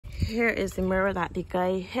here is the mirror that the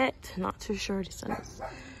guy hit. Not too sure, the sun is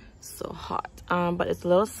so hot. But it's a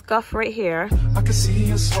little scuff right here. I can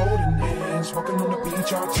see us holding hands, walking on the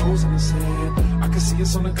beach, our toes in the sand. I can see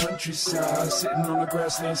us on the countryside, sitting on the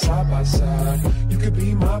grassland side by side. You could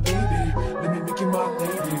be my baby, let me make you my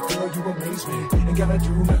lady. Girl, you amaze me, ain't gotta do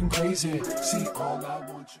nothing crazy. See, all I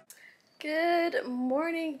want you. Good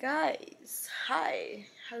morning, guys. Hi,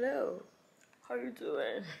 hello, how you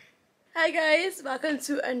doing? Hi guys, welcome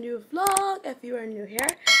to a new vlog. If you are new here,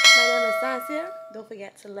 my name is Sancia. Don't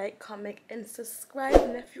forget to like, comment, and subscribe.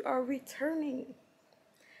 And if you are returning,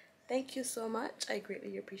 thank you so much. I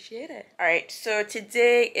greatly appreciate it. Alright, so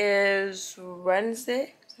today is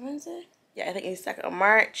Wednesday. Is it Wednesday? Yeah, I think it's 2nd of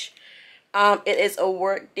March. It is a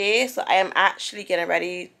work day, so I am actually getting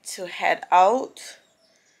ready to head out.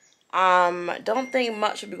 Don't think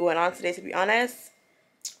much will be going on today, to be honest.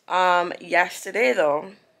 Yesterday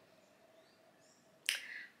though,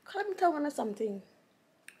 let me tell you something.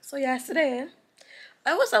 So yesterday,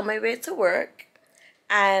 I was on my way to work,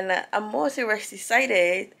 and a motorist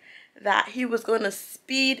decided that he was going to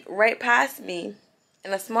speed right past me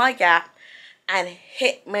in a small gap and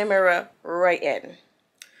hit my mirror right in.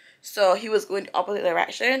 So he was going the opposite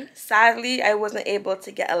direction. Sadly, I wasn't able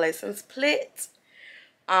to get a license plate.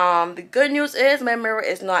 The good news is my mirror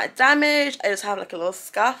is not damaged. I just have like a little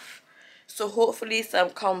scuff. So hopefully some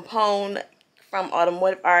compound from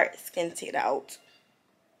Automotive Arts can take that out.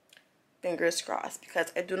 Fingers crossed,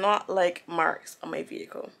 because I do not like marks on my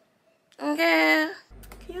vehicle. Okay.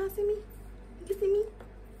 Can y'all see me? You see me?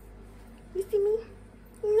 You see me?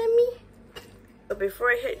 You know me? But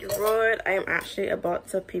before I hit the road, I am actually about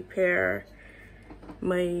to prepare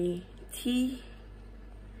my tea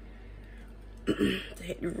to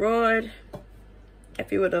hit the road.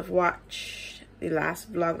 If you would have watched the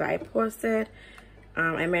last vlog that I posted,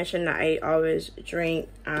 I mentioned that I always drink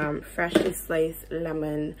freshly sliced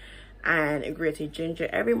lemon and grated ginger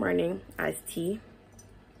every morning as tea.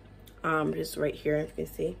 Just right here, if you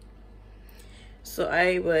can see. So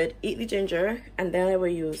I would eat the ginger, and then I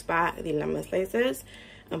would use back the lemon slices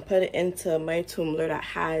and put it into my tumbler that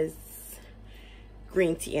has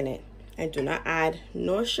green tea in it. I do not add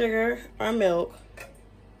no sugar or milk.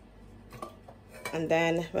 And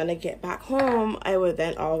then when I get back home, I would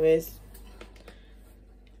then always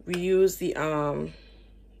reuse the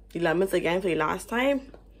lemons again for the last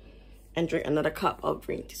time and drink another cup of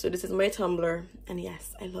green tea. So this is my tumbler, and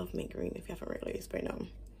yes, I love mint green. If you haven't realized by now,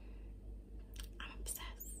 I'm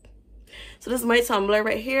obsessed. So this is my tumbler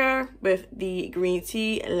right here with the green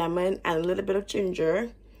tea, lemon, and a little bit of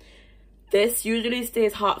ginger. This usually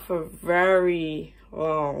stays hot for a very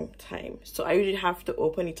long time, so I usually have to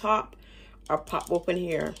open the top or pop open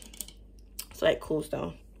here so it cools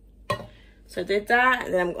down. So I did that,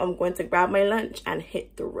 and then I'm going to grab my lunch and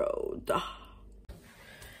hit the road. I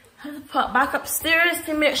have to pop back upstairs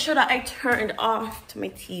to make sure that I turned off to my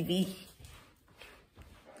TV.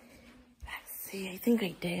 Let's see, I think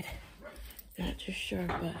I did. Not too sure,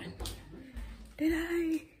 but did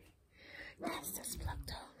I? Yes, that's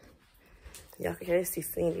plugged out. Y'all can hear see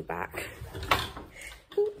in the back.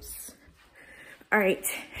 Oops. Alright,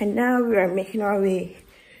 and now we are making our way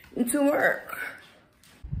into work.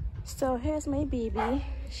 So here's my baby.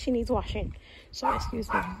 She needs washing, so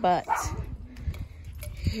excuse me. But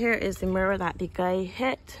here is the mirror that the guy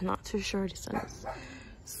hit. Not too sure, the sun is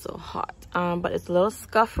so hot. But it's a little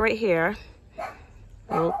scuff right here.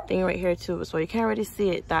 A little thing right here too, so you can't really see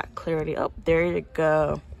it that clearly. Oh, there you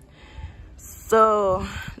go. So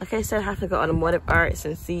like I said, I have to go to Automotive Arts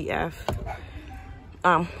and see if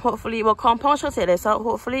hopefully, well, compound should take this out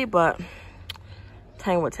hopefully, but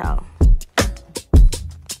time will tell.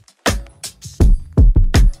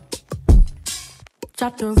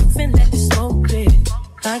 Drop the roof and let the smoke clear.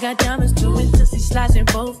 I got diamonds doing dusty slides in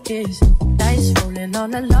both ears. Dice rolling on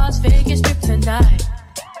the Las Vegas strip tonight.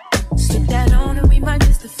 Slip that on and we might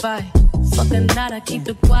miss the fight. Fuck a night, I keep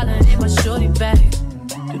the wallet in my shorty bag.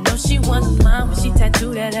 You know she wasn't mine when she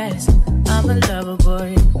tattooed that ass. I'm a lover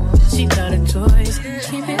boy, she love the toys.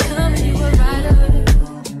 Keep it coming, you a rider.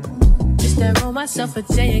 Just that roll myself a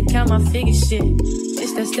J and count my figure shit.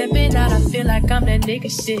 It's that stepping out, I feel like I'm that nigga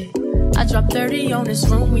shit. I drop 30 on this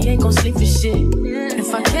room, we ain't gon' sleep for shit.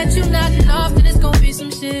 If I catch you nodding off, then it's gon' be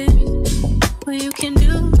some shit. Well, you can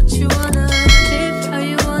do what you wanna, live how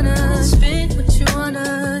you wanna, spin what you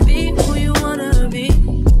wanna, be who you wanna be.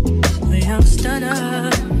 But I'm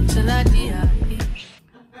stunner till I die.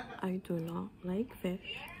 I do not like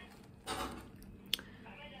fish,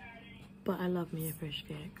 but I love me a fish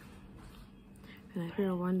cake. And if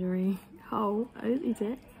you're wondering how I eat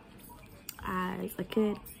it as a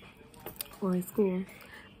kid or in school,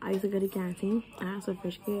 I used to go to the canteen and have some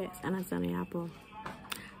fish cakes and a sunny apple.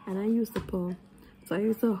 And I used to pull. So I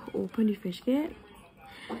used to open the fish cake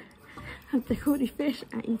and take out the fish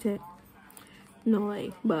and eat it. No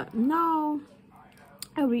way. But now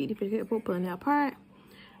I would eat the fish cake without pulling it apart.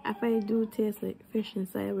 If I do taste like fish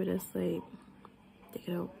inside, I would just like take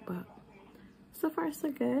it out. But so far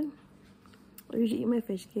so good. I usually eat my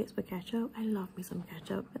fish cakes with ketchup. I love me some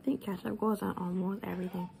ketchup. I think ketchup goes on almost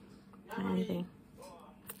everything. Anything.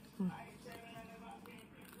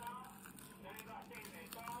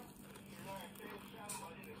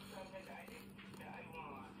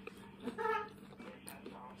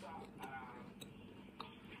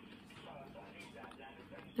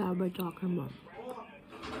 That's what we're talking about.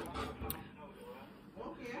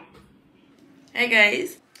 Hey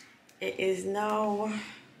guys, it is now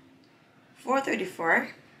 4:34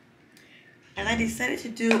 and I decided to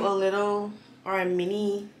do a little or a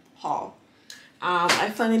mini haul. I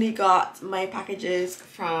finally got my packages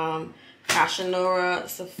from Fashion Nova,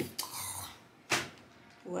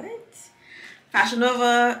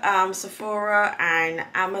 Sephora and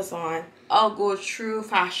Amazon. I'll go through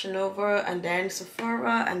Fashion Nova and then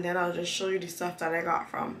Sephora, and then I'll just show you the stuff that I got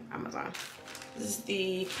from Amazon. This is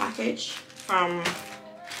the package from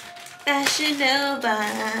Fashion Nova.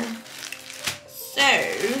 So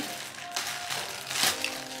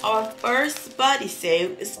our first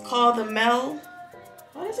bodysuit is called the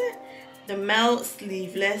the Mel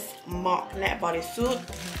Sleeveless Mock Neck Bodysuit,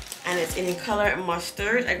 and it's in the color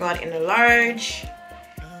mustard. I got it in a large.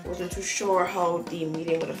 Wasn't too sure how the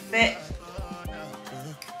medium would have fit.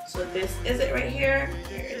 So this is it right here.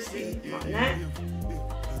 Here is the mock neck.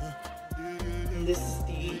 And this is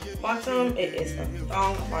the bottom. It is a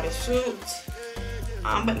thong bodysuit.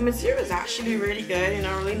 But the material is actually really good, you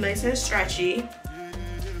know, really nice and stretchy.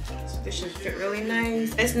 So this should fit really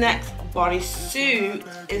nice. This next bodysuit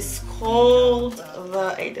is called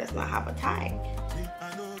the, it does not have a tag.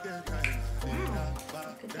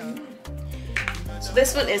 So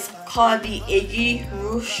this one is called the Iggy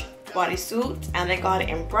Rouge bodysuit, and I got it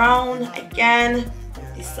in brown. Again,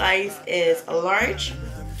 the size is a large.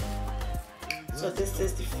 So this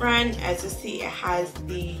is the front. As you see, it has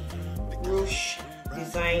the ruche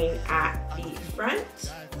design at the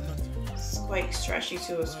front. It's quite stretchy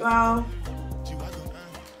too as well.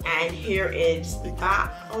 And here is the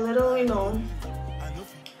back, a little, you know,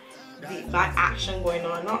 the back action going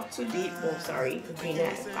on, not too deep. Oh, sorry, the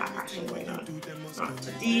V-neck back action going on, not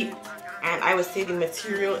too deep. And I would say the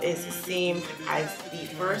material is the same as the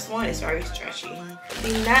first one. It's very stretchy.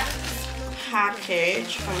 The next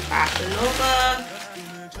package from Fashion Nova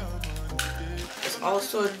is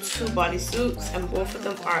also two bodysuits, and both of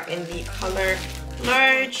them are in the color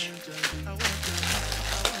large.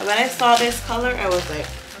 And when I saw this color, I was like,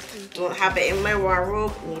 don't have it in my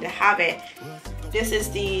wardrobe, need to have it. This is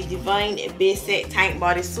the Divine Basic Tank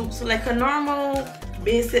bodysuit. So like a normal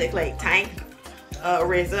basic like tank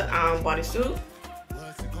razor bodysuit.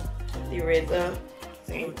 The razor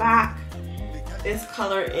same back. This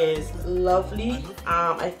color is lovely.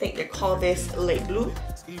 I think they call this light blue.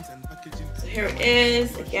 So here it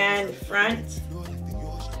is again, the front.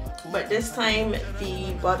 But this time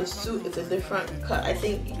the bodysuit is a different cut. I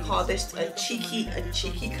think you call this a cheeky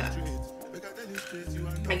cut.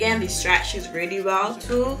 Again, the stretch is really well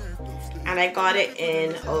too, and I got it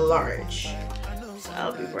in a large. So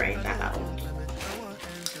I'll be wearing that out.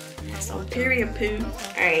 Some period poo.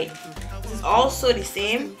 Alright, this is also the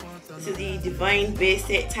same. This is the Divine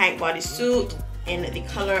Basic Tank bodysuit in the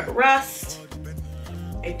color Rust.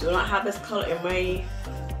 I do not have this color in my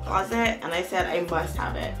closet, and I said I must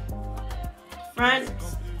have it. Front,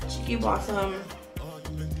 cheeky bottom.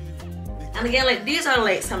 And again, like these are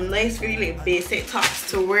like some nice, really like basic tops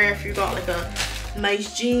to wear if you got like a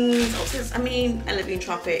nice jeans. Or since, I mean, I live in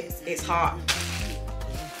tropics, it's hot.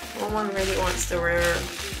 No one really wants to wear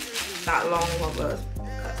that long of a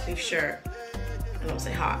cut sleeve shirt. I don't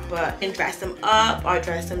say hot, but then dress them up or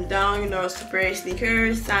dress them down, you know, super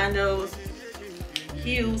sneakers, sandals,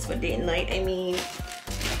 heels for day and night. I mean,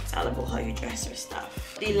 it's all about how you dress your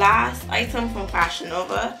stuff. The last item from Fashion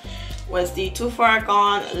Nova was the Too Far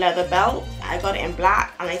Gone leather belt. I got it in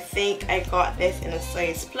black, and I think I got this in a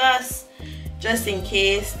size plus, just in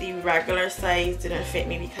case the regular size didn't fit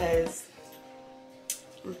me because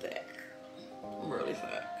I'm thick. I'm really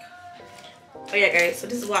thick. But yeah guys, so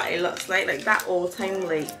this is what it looks like that old time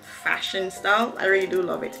like fashion style. I really do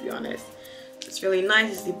love it, to be honest. It's really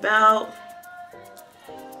nice. It's the belt,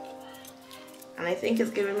 and I think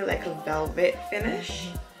it's giving me like a velvet finish,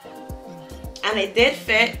 and it did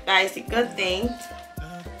fit. That is a good thing.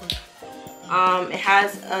 It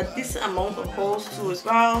has a decent amount of holes too as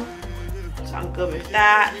well, so I'm good with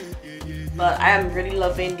that. But I am really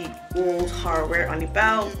loving the gold hardware on the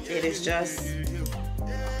belt. It is just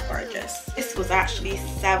gorgeous. This was actually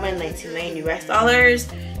 $7.99 US.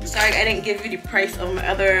 Sorry, I didn't give you the price of my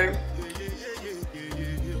other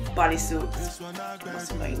bodysuits.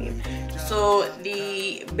 What's my name? So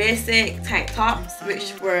the basic tank tops,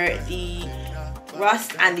 which were the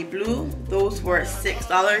rust and the blue, those were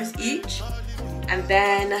 $6 each. And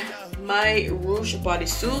then my Rouge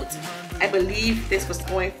bodysuit, I believe this was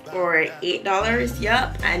going for $8.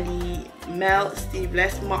 Yep. And the Mel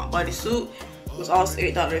sleeveless mock bodysuit was also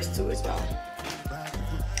 $8 too as well.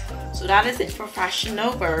 So that is it for Fashion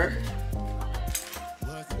Nova.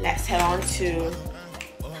 Let's head on to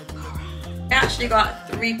I actually got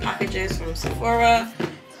 3 packages from Sephora,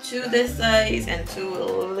 2 this size and 2 a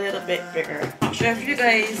little bit bigger. Not sure if you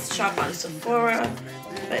guys shop on Sephora,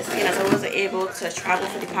 but seeing as I wasn't able to travel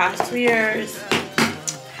for the past 2 years, I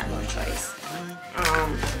had no choice.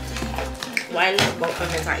 What I love about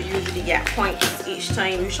them is that you usually get points each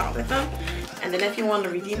time you shop with them, and then if you want to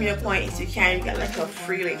redeem your points, you can. You get like a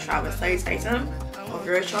free like travel size item of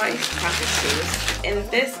your choice. You have to choose. In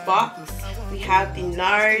this box, we have the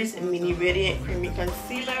NARS Mini Radiant Creamy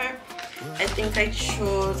Concealer. I think I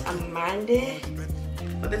chose Amanda,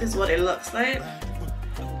 but this is what it looks like.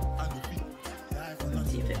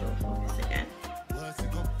 Let's see if it will focus again.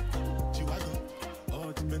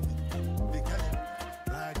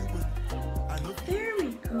 There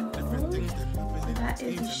we go. That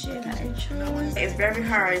is the shade that I chose. It's very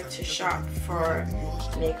hard to shop for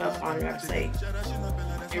makeup on website.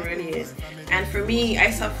 It really is. And for me,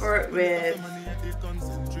 I suffer with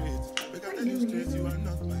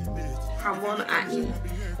hormonal acne.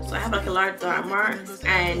 So I have like a lot of dark marks,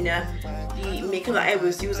 and the makeup that I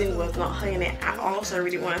was using was not hiding it at all, so I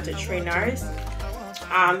really wanted to try NARS.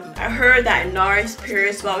 I heard that NARS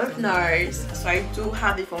pairs well with NARS, so I do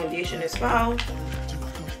have the foundation as well.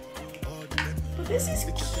 But this is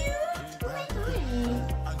cute.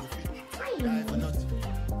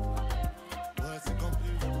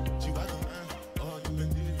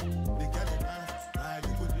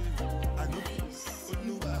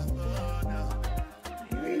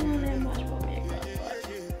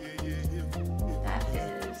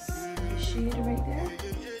 Right there.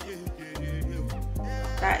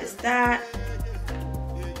 That is that.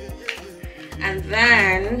 And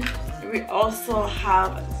then we also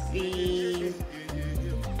have the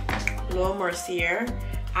L'Oreal Mercier.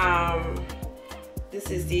 This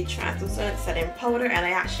is the translucent setting powder, and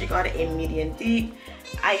I actually got it in medium deep.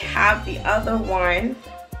 I have the other one,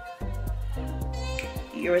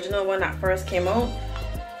 the original one that first came out.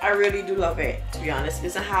 I really do love it, to be honest. It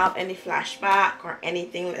doesn't have any flashback or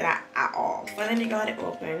anything like that at all. But then you got it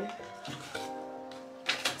open.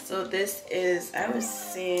 So this is, I would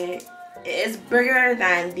say, it is bigger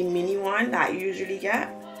than the mini one that you usually get.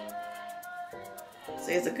 So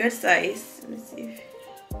it's a good size. Let me see if,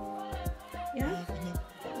 yeah,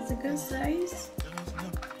 it's a good size.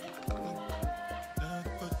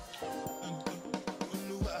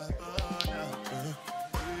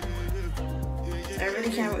 I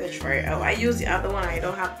really can't wait to try it out. I use the other one. I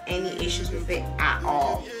don't have any issues with it at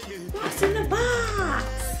all. What's in the box?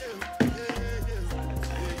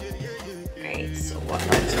 Alright, so what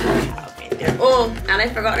else do I have in there? Oh, and I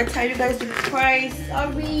forgot to tell you guys the price.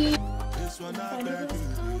 Sorry.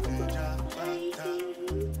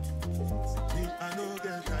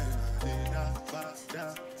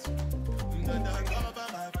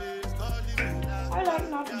 I like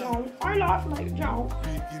Knock Jones. I like Mike Jones.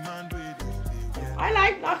 I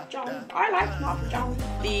like Knock Jones. I like Knock Jones.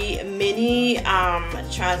 The mini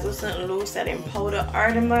translucent loose setting powder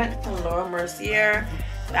ornament from L'Oreal Mercier.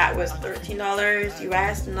 That was $13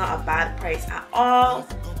 US. Not a bad price at all.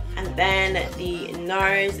 And then the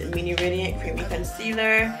NARS Mini Radiant Creamy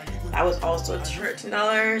Concealer. That was also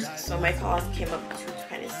 $13. So my cost came up to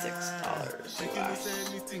 $26 US.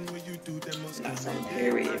 That's some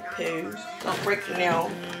period poo. Don't break your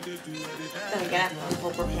nail. Then again,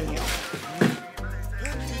 don't break your nail.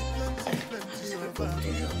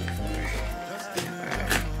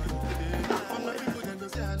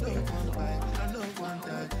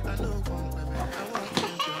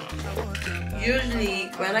 Usually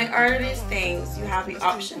when I order these things, you have the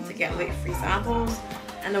option to get like free samples,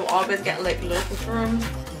 and they'll always get like local firms.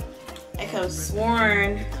 I could have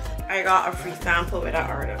sworn I got a free sample with that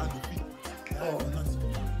order. Oh,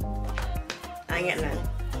 I ain't getting none.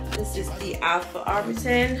 This is the Alpha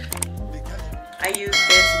Arbutin. I use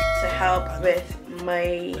this to help with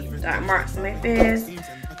my dark marks on my face.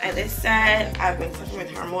 As I said, I've been suffering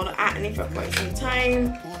with hormonal acne for quite some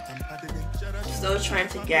time. Still trying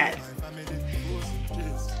to get,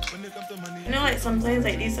 you know, like sometimes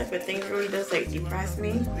like these type of things really does like depress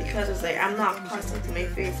me, because it's like I'm not accustomed to my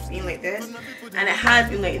face being like this, and it has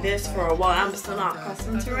been like this for a while. I'm still not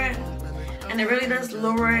accustomed to it, and it really does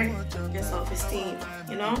lower your self-esteem,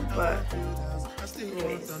 you know. But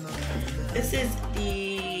anyways, this is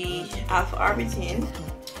the Alpha Barbadian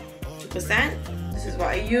 2%. This is what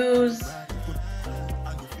I use.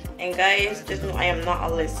 And guys, just know I am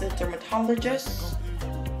not a licensed dermatologist.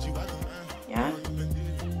 Yeah,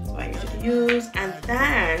 that's what I usually use. And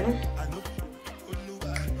then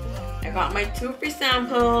I got my 2 free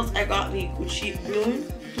samples. I got the Gucci Bloom.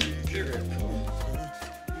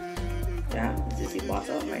 Yeah, this is the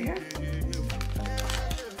bottle right here.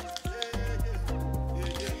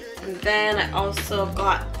 And then I also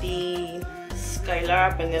got the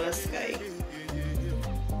Skylar Vanilla Sky.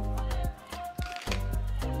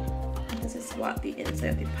 This is what the inside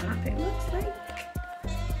of the packet looks like.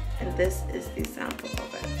 And this is the sample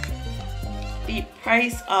of it. The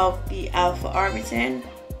price of the Alpha Barbadian,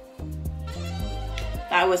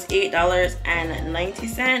 that was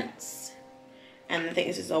 $8.90. And I think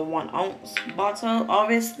this is a 1 ounce bottle.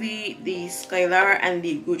 Obviously the Skylar and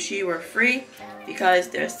the Gucci were free because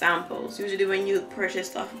they're samples. Usually when you purchase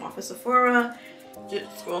stuff from off of Sephora,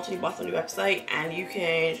 just scroll to the bottom of the website and you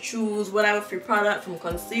can choose whatever free product, from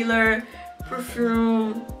concealer,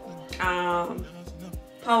 perfume,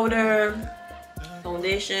 powder,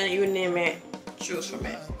 foundation, you name it, choose from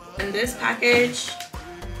it. In this package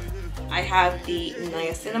I have the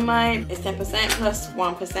niacinamide. It's 10% plus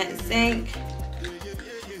 1% zinc.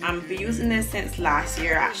 I've been using this since last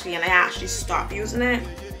year actually, and I actually stopped using it.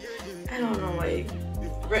 I don't know, like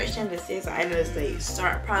Rich tend to say so I just like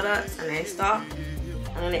start products and then stop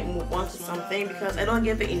and then like move on to something, because I don't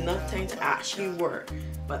give it enough time to actually work.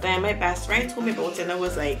 But then my best friend told me about it and I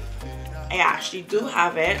was like, I actually do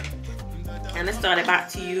have it, and I started back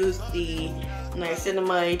to use the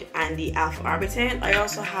niacinamide and the Alpha Barbadian. I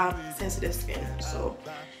also have sensitive skin, so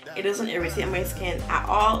it doesn't irritate my skin at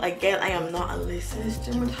all. Again, I am not a licensed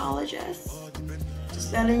dermatologist.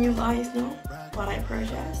 Just letting you guys know what I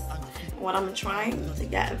purchased, what I'm trying to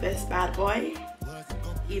get this bad boy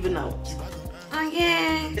even out.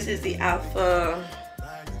 Again, this is the Alpha,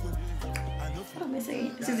 what am I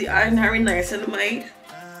saying? This is the Ordinary Niacinamide.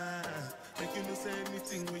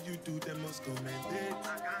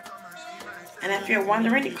 And if you're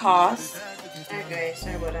wondering the cost, okay,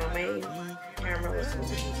 sorry about that, my camera was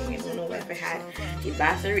supposed to be, I don't know if it had the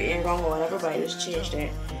battery in wrong or whatever, but I just changed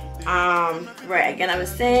it. Right, again, I was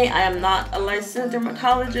saying I am not a licensed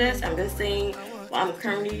dermatologist. I'm just saying what I'm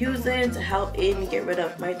currently using to help aid me get rid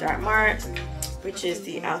of my dark marks, which is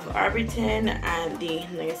the Alpha Barbadian and the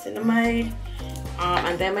niacinamide.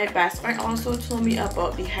 And then my best friend also told me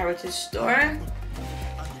about the Heritage Store.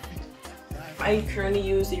 I currently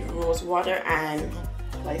use the rose water and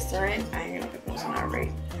glycerin. I don't know if it's not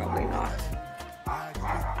right, probably not.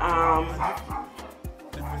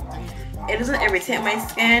 It doesn't irritate my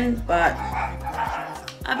skin, but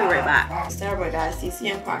I'll be right back. Sorry about that.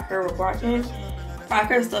 CC and Parker were barking.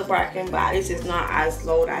 Parker is still barking, but at least it's not as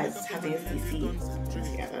loud as having CC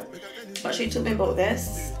together. But she told me about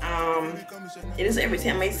this. It doesn't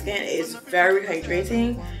irritate my skin. It's very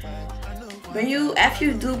hydrating. If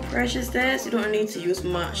you do purchase this, you don't need to use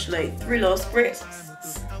much, like 3 little sprays,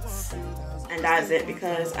 and that's it,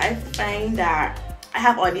 because I find that I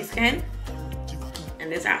have oily skin,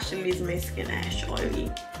 and this actually leaves my skin extra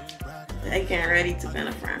oily. Like getting ready to bend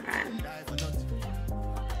a frying pan.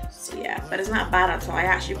 So yeah, but it's not bad at all. I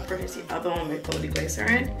actually purchased the other one with the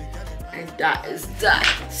glycerin, and that is that.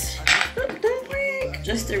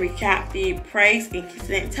 Just to recap the price, in case I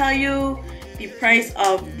didn't tell you, the price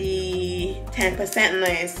of the 10%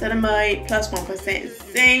 niacinamide plus 1%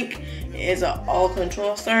 zinc is an all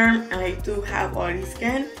control serum, and I do have oily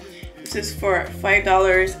skin. This is for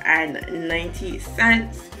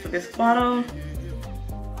 $5.90 for this bottle.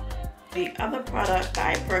 The other product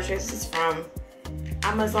that I purchased is from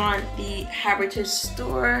Amazon, the Heritage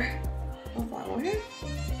Store.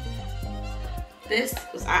 This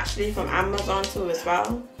was actually from Amazon too as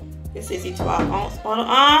well. This is the 12-ounce bottle.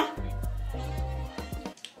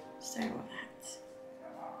 Sorry about that.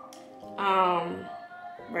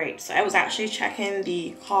 Right, so I was actually checking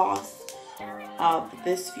the cost of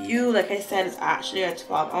this view. Like I said, it's actually a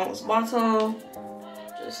 12-ounce bottle.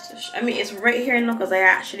 Just to I mean, it's right here now because I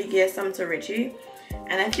actually gave some to Richie.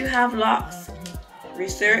 And if you have locks,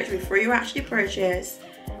 research before you actually purchase.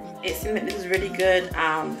 it seems like this is really good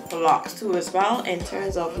for locks too as well, in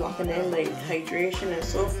terms of locking in like hydration and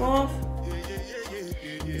so forth.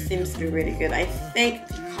 It seems to be really good. I think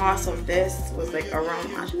the cost of this was like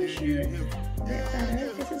around, actually sure,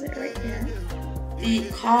 this is it right here. The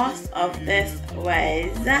cost of this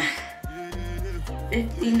was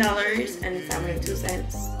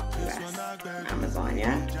 $15.72 US on Amazon,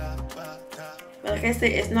 yeah. But like I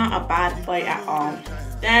said, it's not a bad fight at all.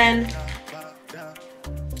 Then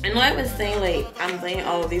I know I was saying like I'm buying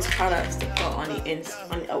all of these products to put on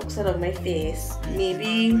the outside of my face.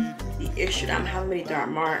 Maybe the issue that I'm having with the dark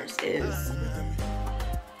marks is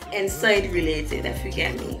inside related, if you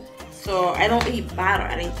get me. So I don't eat bad or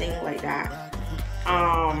anything like that.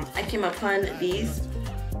 I came upon these.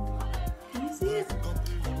 Can you see it?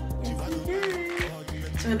 Yes, you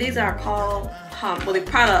can. So these are called Hum. Well, the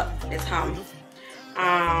product is Hum.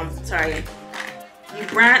 Sorry, the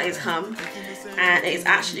brand is Hum, and it's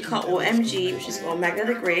actually called OMG, which is Omega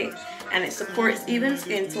the Great, and it supports even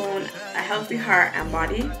skin tone, a healthy heart and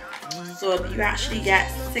body. So you actually get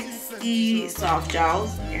 60 soft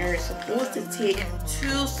gels, and you're supposed to take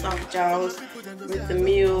 2 soft gels with the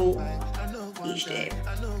meal each day.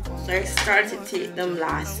 So I started to take them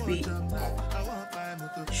last week,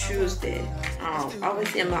 Tuesday.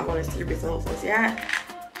 Obviously I'm not going to see the results as yet.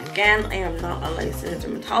 Again, I am not a licensed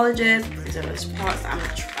dermatologist. These are the products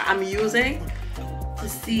I'm using to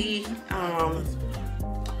see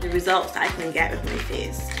the results that I can get with my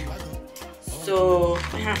face. So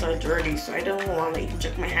my hands are dirty, so I don't want to like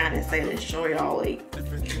check my hand inside and show y'all like,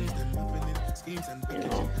 you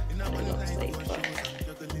know, what it looks like. But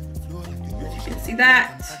if you can see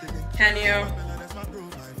that, can you?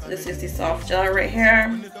 This is the soft gel right here.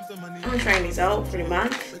 I'm trying these out for the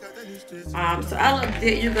month. So I'll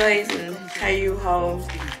update you guys and tell you how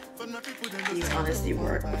these honestly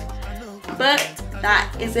work. But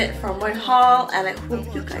that is it from my haul, and I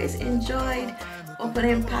hope you guys enjoyed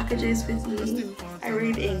opening packages with me. I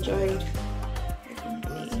really enjoyed your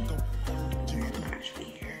company.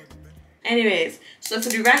 Anyways, so for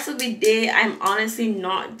the rest of the day, I'm honestly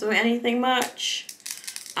not doing anything much.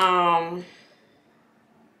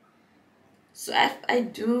 So if I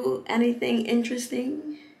do anything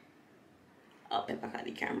interesting, I'll be back at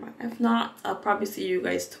the camera. If not, I'll probably see you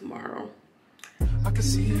guys tomorrow. I can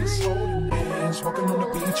see us holding hands, walking on the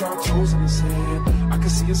beach, our toes in the sand. I can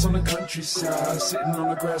see us on the countryside, sitting on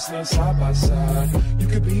the grassland side by side. You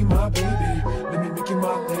could be my baby, let me make you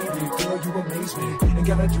my lady. Girl, you amaze me, ain't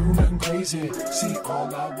gotta do nothing crazy. See,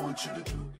 all I want you to do.